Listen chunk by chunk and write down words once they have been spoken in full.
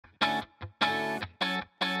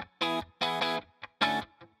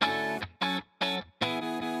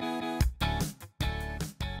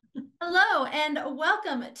Hello and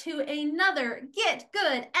welcome to another Get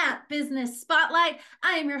Good at Business Spotlight.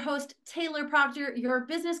 I am your host, Taylor Proctor, your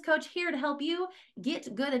business coach, here to help you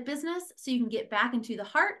get good at business so you can get back into the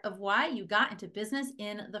heart of why you got into business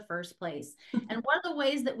in the first place. And one of the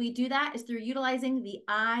ways that we do that is through utilizing the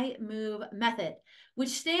I Move method, which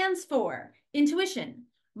stands for intuition,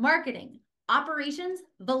 marketing, operations,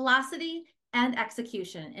 velocity, and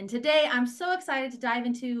execution. And today I'm so excited to dive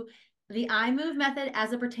into the I Move method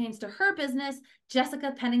as it pertains to her business.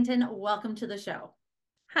 Jessica Pennington, welcome to the show.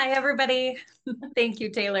 Hi, everybody. Thank you,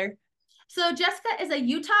 Taylor. So, Jessica is a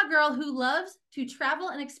Utah girl who loves to travel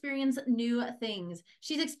and experience new things.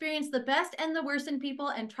 She's experienced the best and the worst in people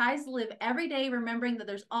and tries to live every day remembering that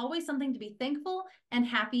there's always something to be thankful and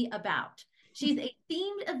happy about. She's a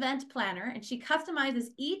themed event planner and she customizes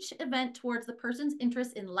each event towards the person's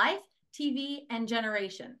interest in life, TV, and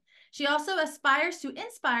generation. She also aspires to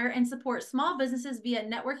inspire and support small businesses via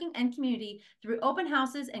networking and community through open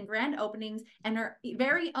houses and grand openings and her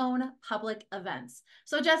very own public events.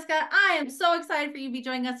 So, Jessica, I am so excited for you to be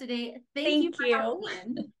joining us today. Thank you Thank for you.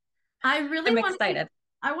 hopping in. I really I'm want to excited.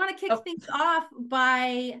 I want to kick Oh, things off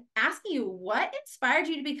by asking you what inspired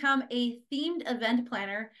you to become a themed event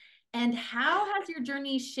planner and how has your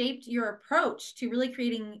journey shaped your approach to really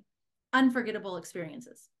creating unforgettable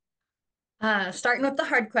experiences? starting with the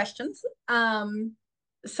hard questions.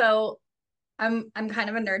 So I'm kind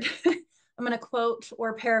of a nerd. I'm going to quote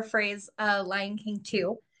or paraphrase Lion King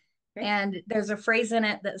 2. Okay. And there's a phrase in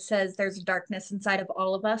it that says there's a darkness inside of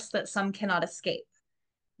all of us that some cannot escape.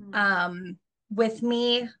 Hmm. Um, with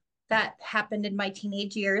me, that happened in my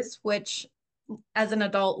teenage years, which as an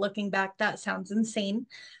adult looking back, that sounds insane.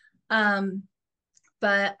 Um,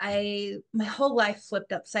 but my whole life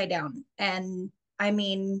flipped upside down. And I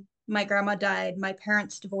mean, my grandma died, my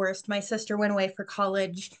parents divorced, my sister went away for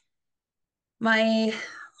college. My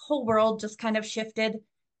whole world just kind of shifted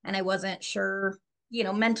and I wasn't sure,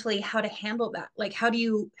 mentally how to handle that. Like how do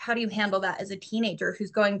you handle that as a teenager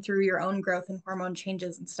who's going through your own growth and hormone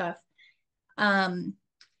changes and stuff? Um,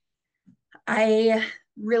 I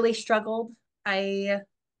really struggled. I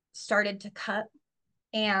started to cut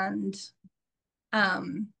and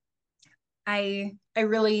um I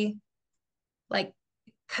really like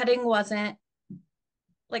cutting wasn't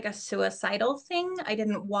like a suicidal thing. I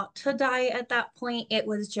didn't want to die at that point. It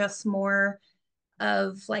was just more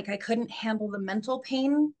of like I couldn't handle the mental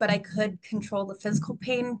pain, but I could control the physical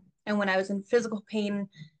pain. And when I was in physical pain,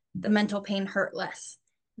 the mental pain hurt less.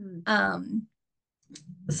 Hmm. Um,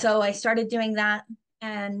 so I started doing that,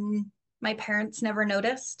 and my parents never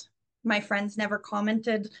noticed. My friends never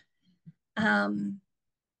commented. Um,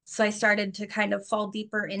 so I started to kind of fall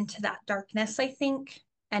deeper into that darkness, I think.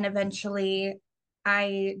 And eventually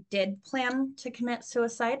I did plan to commit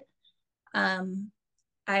suicide. Um,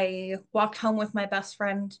 I walked home with my best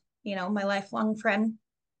friend, my lifelong friend,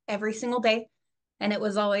 every single day. And it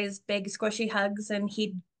was always big, squishy hugs. And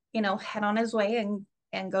he'd, head on his way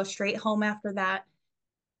and go straight home after that.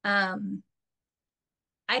 Um,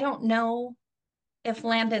 I don't know if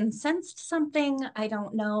Landon sensed something. I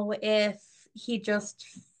don't know if he just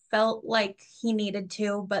felt like he needed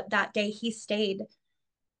to, but that day he stayed.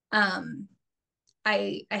 Um,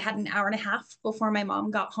 I had an hour and a half before my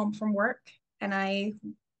mom got home from work, and I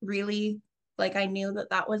really I knew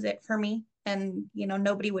that that was it for me, and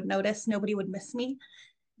nobody would notice, nobody would miss me.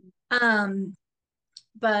 Um,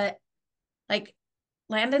 but like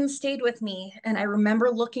Landon stayed with me, and I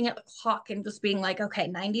remember looking at the clock and just being like, okay,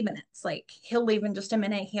 90 minutes. Like he'll leave in just a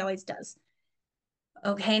minute. He always does.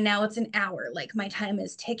 Okay, now it's an hour. Like my time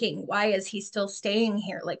is ticking. Why is he still staying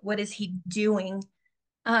here? Like, what is he doing?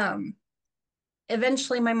 Um,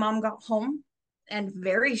 Eventually my mom got home, and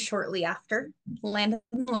very shortly after, Landon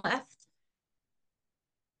left.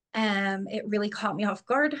 It really caught me off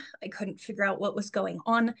guard. I couldn't figure out what was going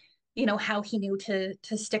on, how he knew to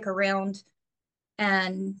stick around,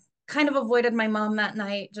 and kind of avoided my mom that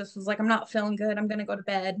night. Just was like, I'm not feeling good. I'm gonna go to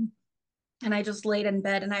bed. And I just laid in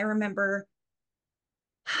bed, and I remember,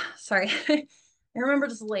 sorry, I remember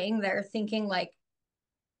just laying there thinking like,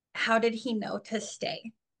 how did he know to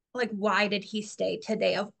stay? Like, why did he stay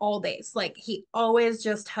today of all days? Like, he always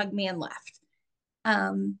just hugged me and left.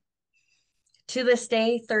 Um, to this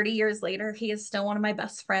day, 30 years later, he is still one of my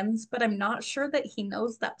best friends, but I'm not sure that he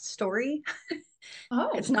knows that story.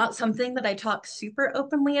 It's Oh, not something that I talk super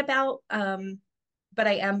openly about. But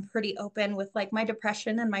I am pretty open with like my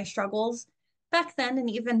depression and my struggles back then. And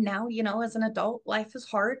even now, as an adult, life is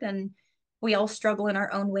hard and we all struggle in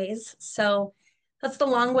our own ways. So that's the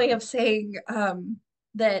long way of saying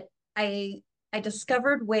that I I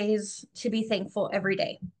discovered ways to be thankful every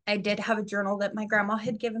day. I did have a journal that my grandma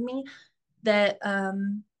had given me that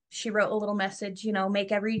she wrote a little message,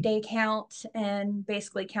 make every day count and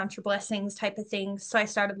basically count your blessings type of thing. So I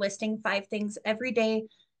started listing 5 things every day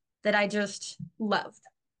that I just loved,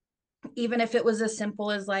 even if it was as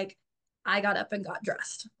simple as like, I got up and got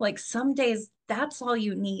dressed. Like some days, that's all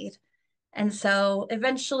you need. And so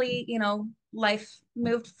eventually, life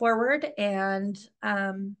moved forward. And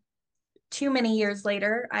too many years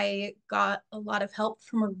later, I got a lot of help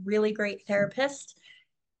from a really great therapist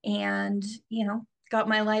and, got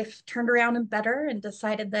my life turned around and better and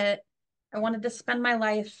decided that I wanted to spend my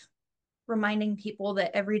life reminding people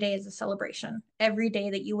that every day is a celebration. Every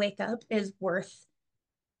day that you wake up is worth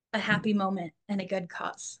a happy moment and a good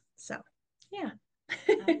cause. So, yeah.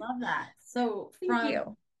 I love that. So Thank from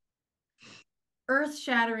you.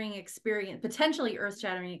 earth-shattering experience, potentially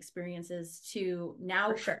earth-shattering experiences, to For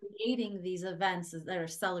now sure. creating these events that are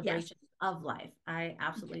Yes. celebrations of life. I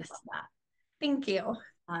absolutely love Yes. that. Thank you.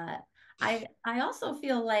 I also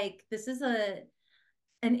feel like this is an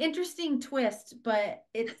interesting twist, but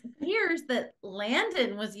it appears that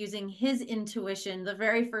Landon was using his intuition, the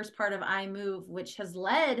very first part of I Move, which has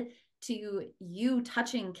led to you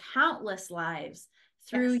touching countless lives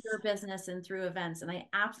through Yes. your business and through events. And I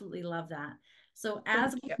absolutely love that. So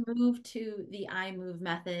as Thank you. we move to the I Move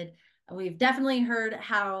method, we've definitely heard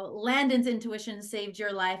how Landon's intuition saved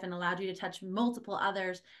your life and allowed you to touch multiple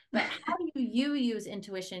others. But how do you use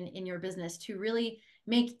intuition in your business to really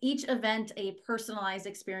make each event a personalized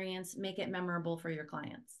experience, make it memorable for your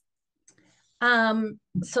clients?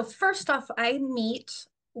 So first off, I meet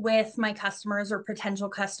with my customers or potential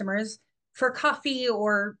customers for coffee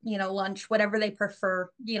or, lunch, whatever they prefer,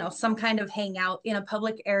 some kind of hangout in a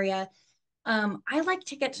public area. I like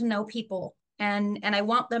to get to know people and I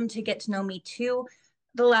want them to get to know me too.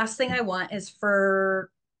 The last thing I want is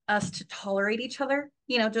for us to tolerate each other,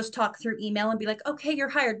 just talk through email and be like, okay, you're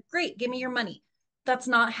hired. Great. Give me your money. That's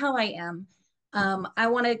not how I am. I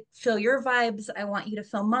want to feel your vibes. I want you to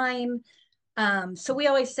feel mine. So we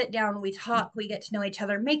always sit down, we talk, we get to know each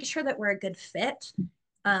other, make sure that we're a good fit,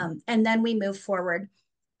 and then we move forward.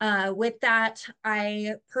 With that,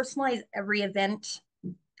 I personalize every event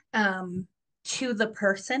um, to the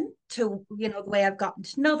person, to the way I've gotten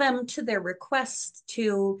to know them, to their requests,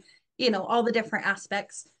 to all the different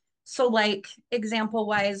aspects. So, like example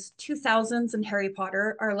wise, 2000s and Harry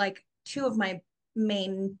Potter are like two of my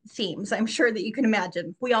main themes. I'm sure that you can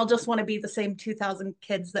imagine. We all just want to be the same 2000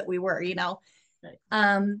 kids that we were. Right.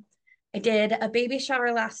 Um, I did a baby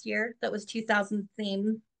shower last year that was 2000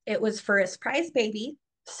 theme. It was for a surprise baby.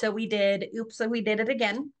 So we did Oops, so we did it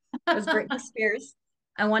again. It was Britney Spears.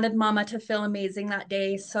 I wanted mama to feel amazing that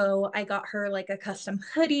day. So I got her like a custom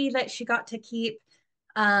hoodie that she got to keep.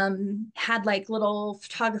 Had like little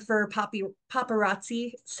photographer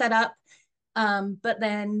paparazzi set up. But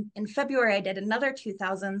then in February, I did another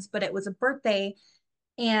 2000s, but it was a birthday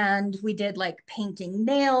and we did like painting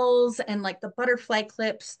nails and like the butterfly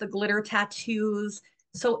clips, the glitter tattoos.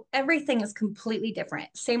 So everything is completely different.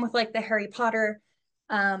 Same with like the Harry Potter.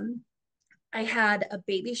 Um, I had a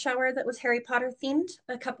baby shower that was Harry Potter themed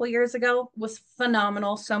a couple years ago. It was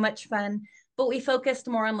phenomenal, so much fun. But we focused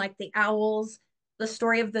more on like the owls, the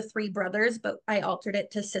story of the 3 brothers, but I altered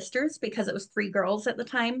it to sisters because it was 3 girls at the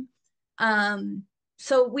time. Um,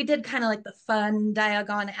 so we did kind of like the fun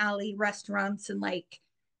Diagon Alley restaurants and like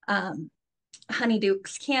um,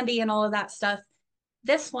 Honeyduke's candy and all of that stuff.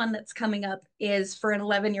 This one that's coming up is for an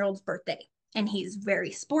 11-year-old's birthday. And he's very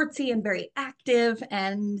sportsy and very active.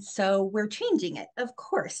 And so we're changing it, of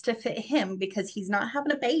course, to fit him because he's not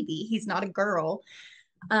having a baby. He's not a girl.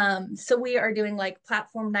 So we are doing like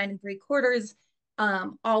platform 9 3/4,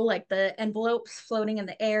 all like the envelopes floating in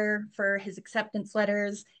the air for his acceptance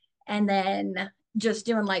letters. And then just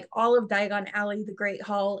doing like all of Diagon Alley, the Great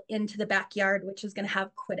Hall into the backyard, which is going to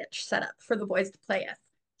have Quidditch set up for the boys to play with.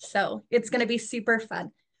 So it's going to be super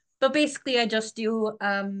fun. But basically, I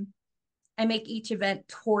make each event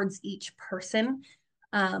towards each person.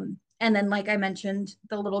 And then, like I mentioned,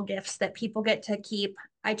 the little gifts that people get to keep,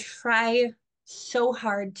 I try so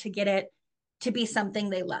hard to get it to be something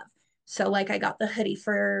they love. So, like, I got the hoodie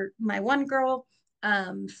for my one girl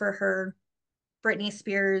for her Britney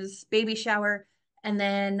Spears baby shower. And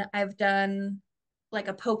then I've done like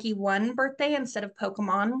a Poke One birthday instead of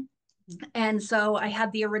Pokemon. And so I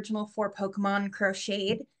had the original 4 Pokemon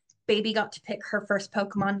crocheted. Baby got to pick her first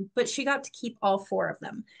Pokemon, but she got to keep all 4 of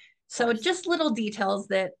them. So just little details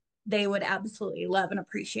that they would absolutely love and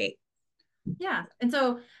appreciate. Yeah. And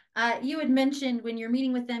so you had mentioned when you're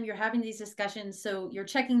meeting with them, you're having these discussions. So you're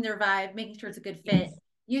checking their vibe, making sure it's a good fit. Yes.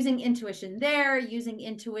 using intuition there, using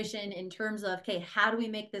intuition in terms of, okay, how do we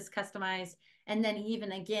make this customized? And then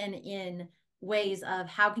even again in ways of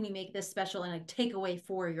how can you make this special and a takeaway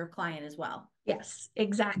for your client as well. Yes,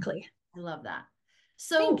 exactly. I love that.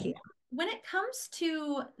 Thank So you. when it comes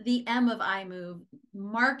to the M of iMove,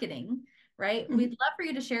 marketing, right? Mhm. We'd love for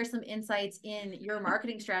you to share some insights in your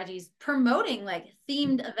marketing strategies, promoting like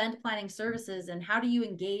themed event planning services, and how do you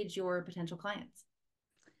engage your potential clients?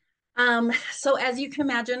 So as you can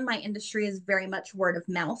imagine, my industry is very much word of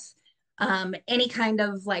mouth. Any kind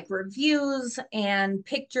of like reviews and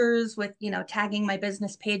pictures with, tagging my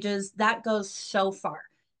business pages, that goes so far.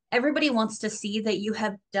 Everybody wants to see that you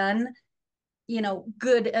have done,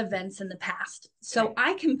 good events in the past. So Right.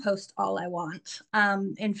 I can post all I want.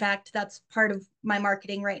 In fact, that's part of my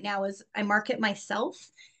marketing right now is I market myself.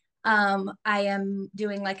 I am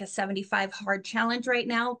doing like a 75 hard challenge right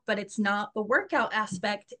now, but it's not the workout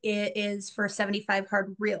aspect. It is for 75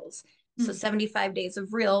 hard reels. So Hmm. 75 days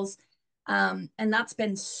of reels. And that's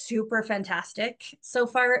been super fantastic so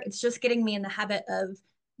far. It's just getting me in the habit of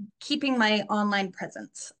keeping my online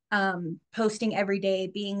presence, posting every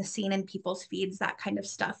day, being seen in people's feeds, that kind of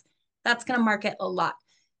stuff. That's going to market a lot.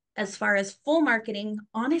 As far as full marketing,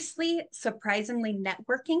 honestly, surprisingly,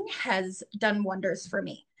 networking has done wonders for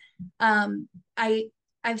me. Um, I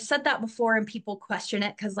I've said that before and people question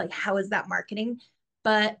it because like, how is that marketing?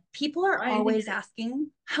 But people are Right. I think it always is.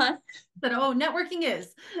 asking, huh? But oh, networking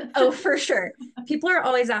is. Oh, for sure. People are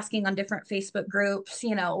always asking on different Facebook groups,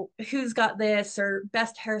 who's got this or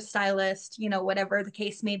best hairstylist, whatever the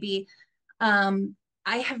case may be. Um,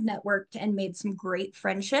 I have networked and made some great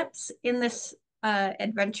friendships in this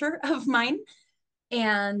adventure of mine.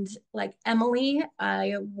 And like Emily,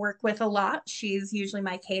 I work with a lot. She's usually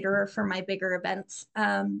my caterer for my bigger events.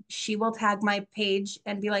 She will tag my page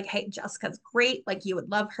and be like, hey, Jessica's great. Like you would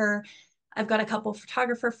love her. I've got a couple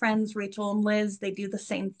photographer friends, Rachel and Liz. They do the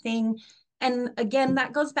same thing. And again,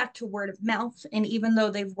 that goes back to word of mouth. And even though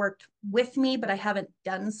they've worked with me, but I haven't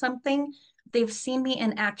done something, they've seen me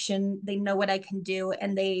in action. They know what I can do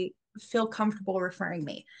and they feel comfortable referring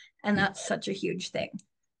me. And that's such a huge thing.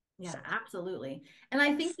 Yeah, So, absolutely. And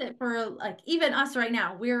I think yes. that for like even us right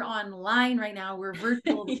now, we're online right now, we're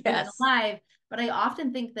virtual, we're doing it Yes. live. But I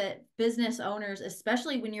often think that business owners,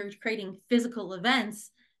 especially when you're creating physical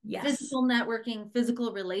events, Yes. physical networking,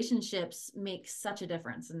 physical relationships make such a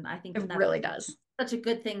difference. And I think It that that's really does. such a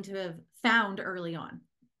good thing to have found early on.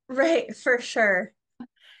 Right, for sure.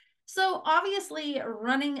 So obviously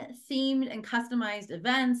running themed and customized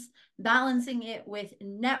events, balancing it with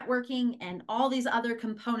networking and all these other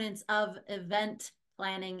components of event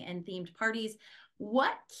planning and themed parties.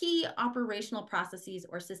 What key operational processes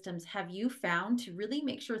or systems have you found to really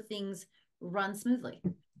make sure things run smoothly?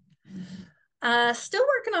 Still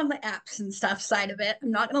working on the apps and stuff side of it.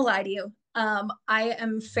 I'm not gonna lie to you. I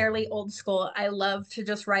am fairly old school. I love to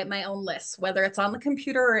just write my own lists, whether it's on the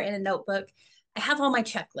computer or in a notebook. I have all my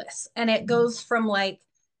checklists, and it goes from like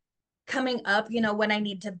coming up, when I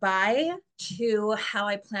need to buy to how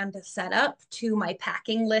I plan to set up to my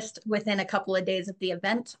packing list within a couple of days of the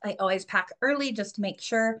event. I always pack early just to make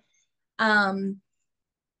sure. Um,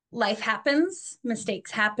 Life happens,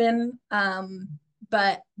 mistakes happen.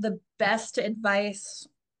 But the best advice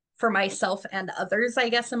for myself and others, I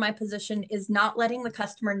guess, in my position is not letting the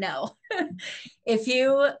customer know. If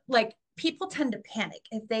you like, people tend to panic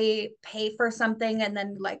if they pay for something and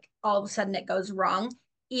then like all of a sudden it goes wrong,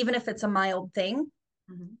 even if it's a mild thing.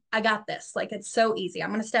 Mhm. I got this. Like, it's so easy. I'm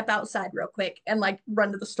going to step outside real quick and like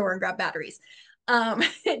run to the store and grab batteries.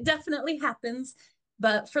 It definitely happens.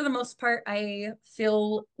 But for the most part, I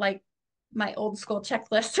feel like my old school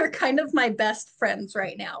checklists are kind of my best friends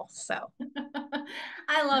right now. So,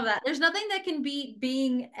 I love that. There's nothing that can beat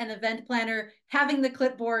being an event planner, having the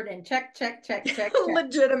clipboard and check, check, check, check, check.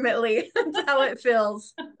 legitimately, that's how it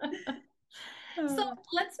feels. So Uh,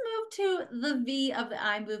 let's move to the V of the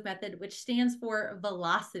iMove method, which stands for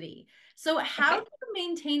velocity. So how okay. do you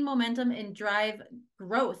maintain momentum and drive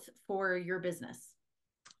growth for your business?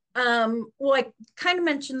 Well, I kind of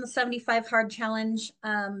mentioned the 75 hard challenge,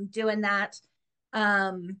 doing that,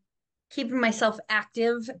 um, keeping myself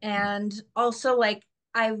active, and also like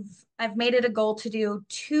I've I've made it a goal to do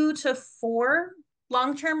 2 to 4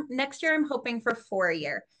 long term. Next year, I'm hoping for 4 a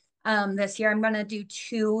year. This year, I'm gonna do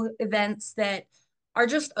 2 events that are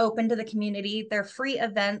just open to the community. They're free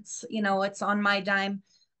events, it's on my dime.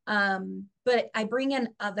 But I bring in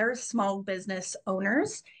other small business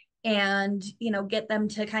owners and get them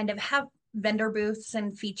to kind of have vendor booths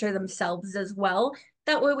and feature themselves as well.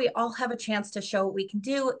 That way we all have a chance to show what we can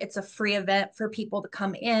do. It's a free event for people to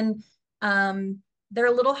come in. um, they're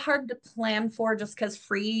a little hard to plan for just because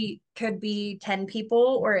free could be 10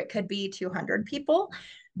 people or it could be 200 people.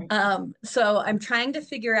 So I'm trying to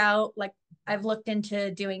figure out, like, I've looked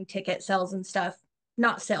into doing ticket sales and stuff,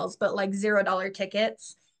 not sales, but like $0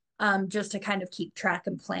 tickets, just to kind of keep track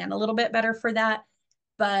and plan a little bit better for that.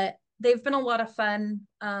 But they've been a lot of fun.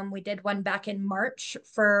 We did one back in March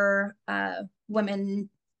for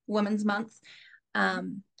Women's Month.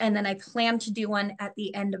 And then I plan to do one at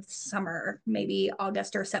the end of summer, maybe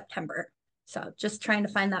August or September. So just trying to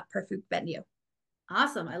find that perfect venue.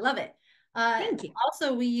 Awesome. I love it. Thank you.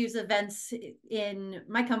 Also, we use events in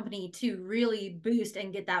my company to really boost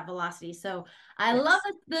and get that velocity. So I love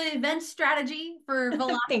Yes. the event strategy for Thank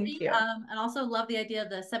velocity, you. and also love the idea of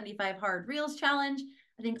the 75 hard reels challenge.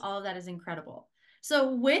 I think all of that is incredible.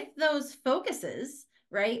 So with those focuses,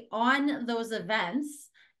 right, on those events,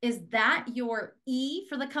 is that your E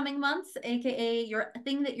for the coming months, aka your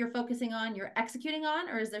thing that you're focusing on, you're executing on,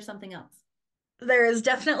 or is there something else? There is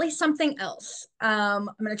definitely something else. I'm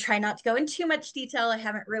going to try not to go into too much detail. I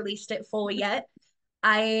haven't released it fully yet.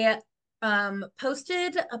 I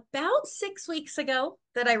posted about 6 weeks ago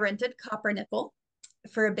that I rented Copper Nickel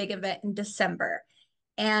for a big event in December.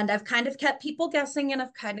 And I've kind of kept people guessing and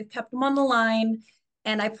I've kind of kept them on the line.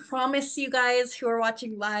 And I promise you guys who are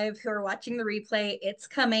watching live, who are watching the replay, it's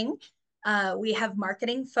coming. We have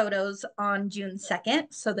marketing photos on June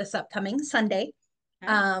 2nd, so this upcoming Sunday.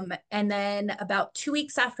 Okay. And then about 2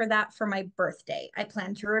 weeks after that, for my birthday, I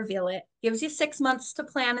plan to reveal it. Gives you 6 months to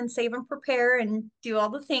plan and save and prepare and do all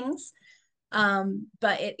the things.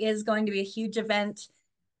 But it is going to be a huge event.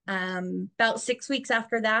 About 6 weeks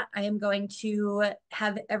after that, I am going to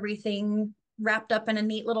have everything wrapped up in a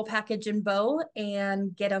neat little package and bow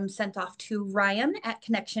and get them sent off to Ryan at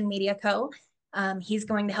Connection Media Co. He's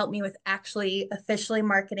going to help me with actually officially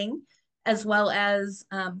marketing, as well as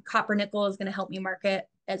Copper Nickel is going to help me market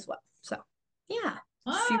as well. So, yeah,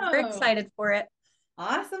 super Oh, excited for it.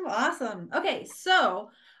 awesome, awesome. Okay,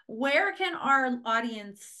 so where can our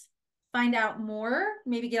audience find out more?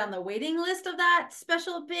 Maybe get on the waiting list of that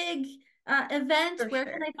special big event. For Where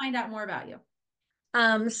can sure. they find out more about you?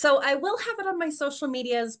 So I will have it on my social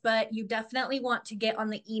medias, but you definitely want to get on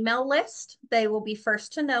the email list. They will be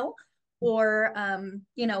first to know, or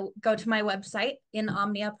go to my website in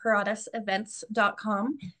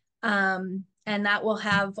omniaparatusevents.com. And that will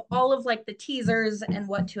have all of like the teasers and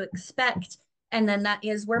what to expect. And then that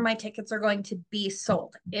is where my tickets are going to be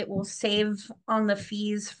sold. It will save on the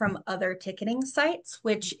fees from other ticketing sites,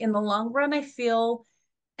 which in the long run, I feel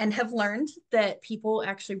and have learned that people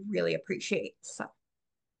actually really appreciate. So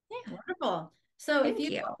yeah, Wonderful. So if thank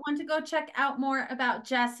you you. want to go check out more about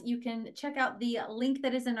Jess, you can check out the link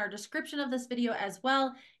that is in our description of this video as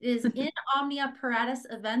well. It is in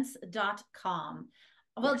omniaparatusevents.com.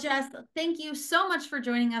 Well, Yes. Jess, thank you so much for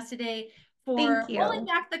joining us today, for Thank pulling you.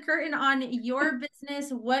 back the curtain on your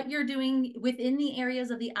business, what you're doing within the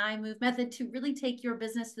areas of the I Move method to really take your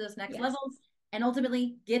business to those next Yes, levels and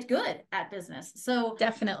ultimately get good at business. So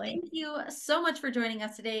definitely. thank you so much for joining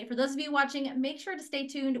us today. For those of you watching, make sure to stay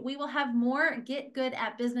tuned. We will have more Get Good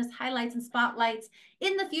at Business highlights and spotlights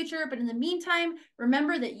in the future. But in the meantime,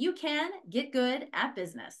 remember that you can get good at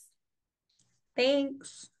business.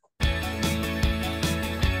 Thanks.